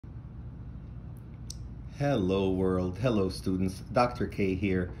Hello world, hello students, Dr. K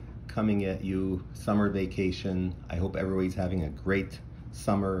here, coming at you, summer vacation. I hope everybody's having a great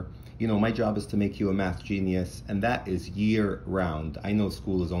summer. You know, my job is to make you a math genius, and that is year round. I know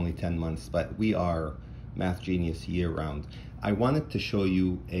school is only 10 months, but we are math genius year round. I wanted to show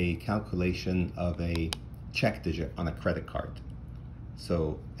you a calculation of a check digit on a credit card.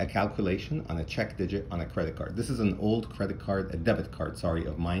 So a calculation on a check digit on a credit card. This is an old credit card, a debit card, sorry,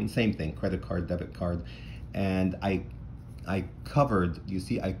 of mine. Same thing, credit card, debit card. And I covered, you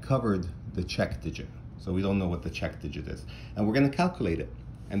see, I covered the check digit. So we don't know what the check digit is. And we're gonna calculate it.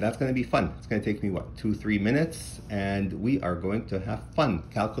 And that's gonna be fun. It's gonna take me, what, 2-3 minutes? And we are going to have fun,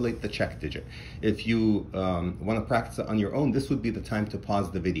 calculate the check digit. If you wanna practice it on your own, this would be the time to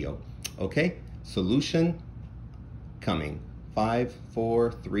pause the video. Okay, solution coming. 5,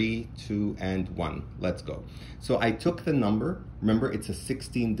 4, 3, 2, and 1. Let's go. So I took the number. Remember, it's a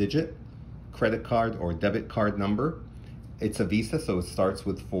 16-digit credit card or debit card number. It's a Visa, so it starts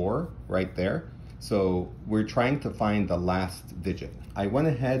with 4 right there. So we're trying to find the last digit. I went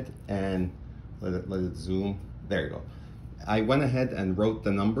ahead and let it zoom. There you go. I went ahead and wrote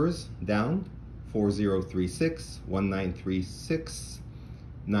the numbers down. 4036, 1936.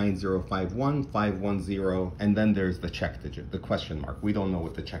 9051, 510, and then there's the check digit, the question mark. We don't know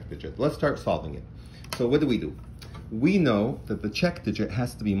what the check digit is. Let's start solving it. So what do? We know that the check digit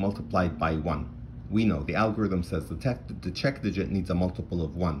has to be multiplied by 1. We know, the algorithm says the check digit needs a multiple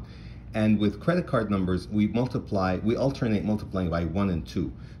of 1. And with credit card numbers, we alternate multiplying by 1 and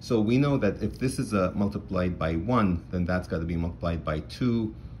 2. So we know that if this is multiplied by 1, then that's got to be multiplied by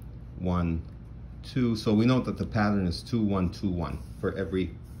 2, 1, 2. So we know that the pattern is 2, 1, 2, 1 for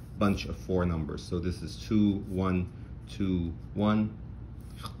every bunch of 4 numbers. So this is 2, 1, 2, 1,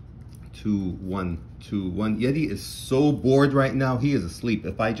 2, 1, 2, 1. Yeti is so bored right now. He is asleep.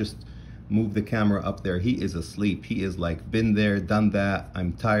 If I just move the camera up there, he is asleep. He is like, been there, done that.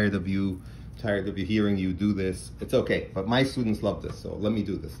 I'm tired of you hearing you do this. It's okay, but my students love this, so let me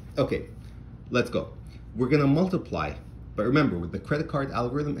do this. Okay, let's go. We're gonna multiply. But remember, with the credit card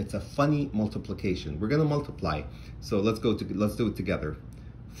algorithm, it's a funny multiplication. We're gonna multiply. So let's do it together.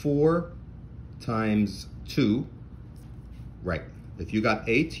 4 times 2, right. If you got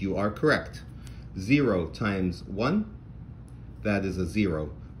 8, you are correct. 0 times 1, that is a 0.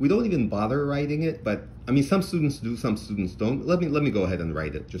 We don't even bother writing it, but I mean, some students do, some students don't. Let me go ahead and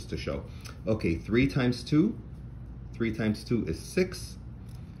write it just to show. Okay, 3 times 2 is 6.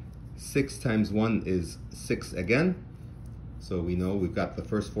 6 times 1 is 6 again. So we know we've got the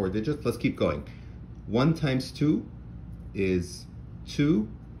first 4 digits. Let's keep going. 1 times 2 is 2.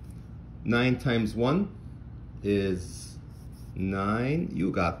 9 times 1 is 9.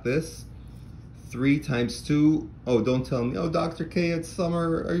 You got this. 3 times 2. Oh, don't tell me, oh, Dr. K, it's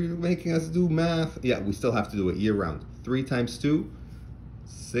summer. Are you making us do math? Yeah, we still have to do it year round. 3 times 2,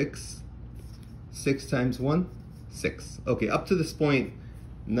 6. 6 times 1, 6. Okay, up to this point,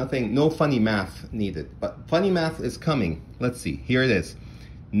 no funny math needed, but funny math is coming. Let's see, here it is.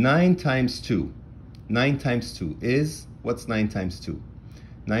 9 times 2. 9 times 2 is, what's 9 times 2?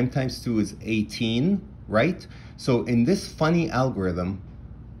 9 times 2 is 18, right? So in this funny algorithm,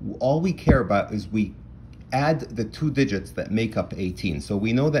 all we care about is we add the 2 digits that make up 18. So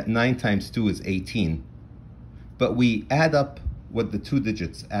we know that 9 times 2 is 18, but we add up what the 2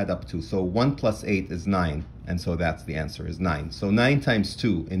 digits add up to. So 1 plus 8 is 9. And so that's the answer, is 9. So 9 times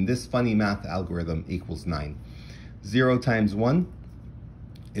 2 in this funny math algorithm equals 9. 0 times 1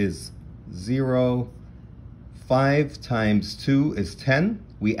 is 0. 5 times 2 is 10.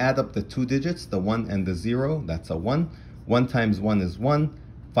 We add up the 2 digits, the 1 and the 0, that's a 1. 1 times 1 is 1.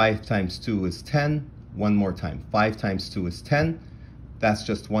 5 times 2 is 10. One more time. 5 times 2 is 10. That's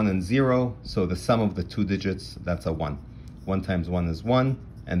just 1 and 0. So the sum of the 2 digits, that's a 1. 1 times 1 is 1.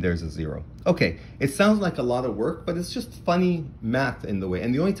 And there's a 0. Okay, it sounds like a lot of work, but it's just funny math in the way.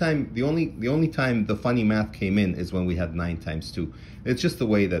 And the only time the funny math came in is when we had 9 times 2. It's just the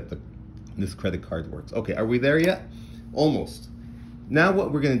way that this credit card works. Okay, are we there yet? Almost. Now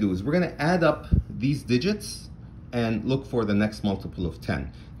what we're gonna do is we're gonna add up these digits and look for the next multiple of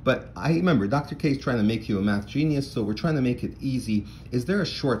 10. But I remember Dr. K is trying to make you a math genius, so we're trying to make it easy. Is there a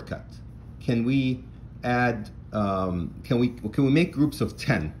shortcut? Can we add can we make groups of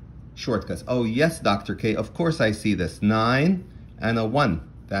 10 shortcuts? Oh yes, Dr. K, of course I see this. 9 and a 1,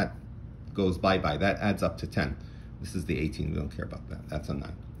 that goes bye-bye. That adds up to 10. This is the 18, we don't care about that. That's a 9.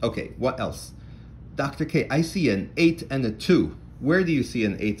 Okay, what else? Dr. K, I see an 8 and a 2. Where do you see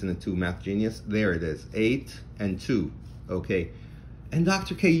an 8 and a 2, math genius? There it is, 8 and 2, okay. And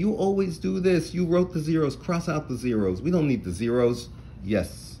Dr. K, you always do this. You wrote the zeros, cross out the zeros. We don't need the zeros.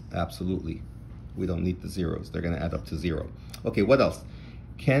 Yes, absolutely. We don't need the zeros. They're going to add up to 0. Okay, what else?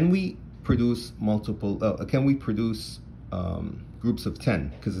 Can we produce groups of 10?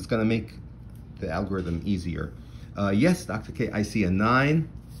 Because it's going to make the algorithm easier. Yes, Dr. K, I see a 9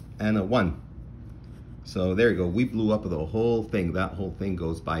 and a 1. So there you go. We blew up the whole thing. That whole thing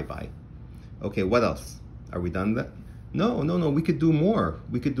goes bye-bye. Okay, what else? Are we done that? No. We could do more.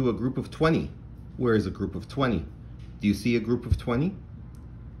 We could do a group of 20. Where is a group of 20? Do you see a group of 20?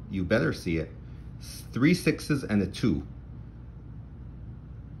 You better see it. 3 6s and a 2.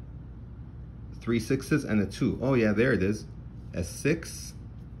 3 6s and a 2. Oh yeah, there it is. A 6,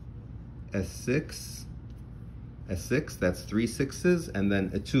 a 6, a 6. That's 3 6s, and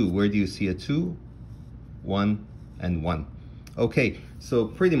then a 2. Where do you see a 2? 1 and 1. Okay, so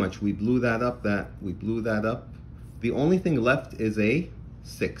pretty much we blew that up. The only thing left is a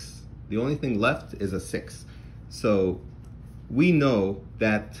 6. The only thing left is a 6. So we know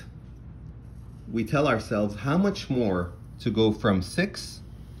that we tell ourselves how much more to go from 6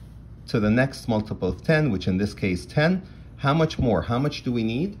 to the next multiple of 10, which in this case 10. How much more? How much do we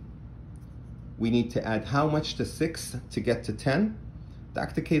need? We need to add how much to 6 to get to 10?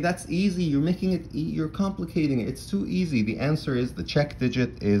 Dr. K, that's easy. You're making it, you're complicating it. It's too easy. The answer is the check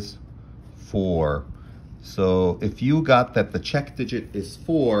digit is 4. So if you got that the check digit is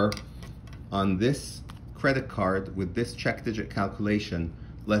 4 on this credit card with this check digit calculation,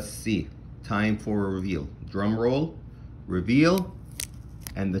 let's see. Time for a reveal. Drum roll, reveal,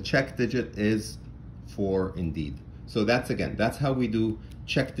 and the check digit is 4 indeed. So that's how we do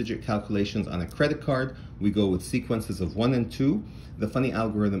check digit calculations on a credit card. We go with sequences of 1 and 2. The funny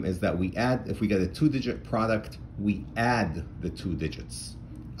algorithm is that we add, if we get a 2-digit product, we add the 2 digits.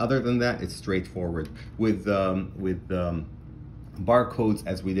 Other than that, it's straightforward. With barcodes,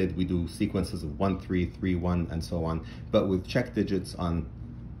 as we did, we do sequences of 1 3 3 1 and so on. But with check digits on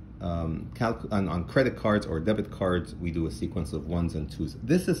credit cards or debit cards, we do a sequence of 1s and 2s.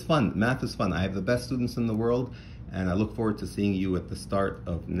 This is fun. Math is fun. I have the best students in the world, and I look forward to seeing you at the start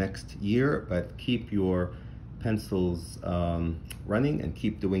of next year. But keep your pencils running and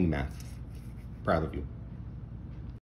keep doing math. Proud of you.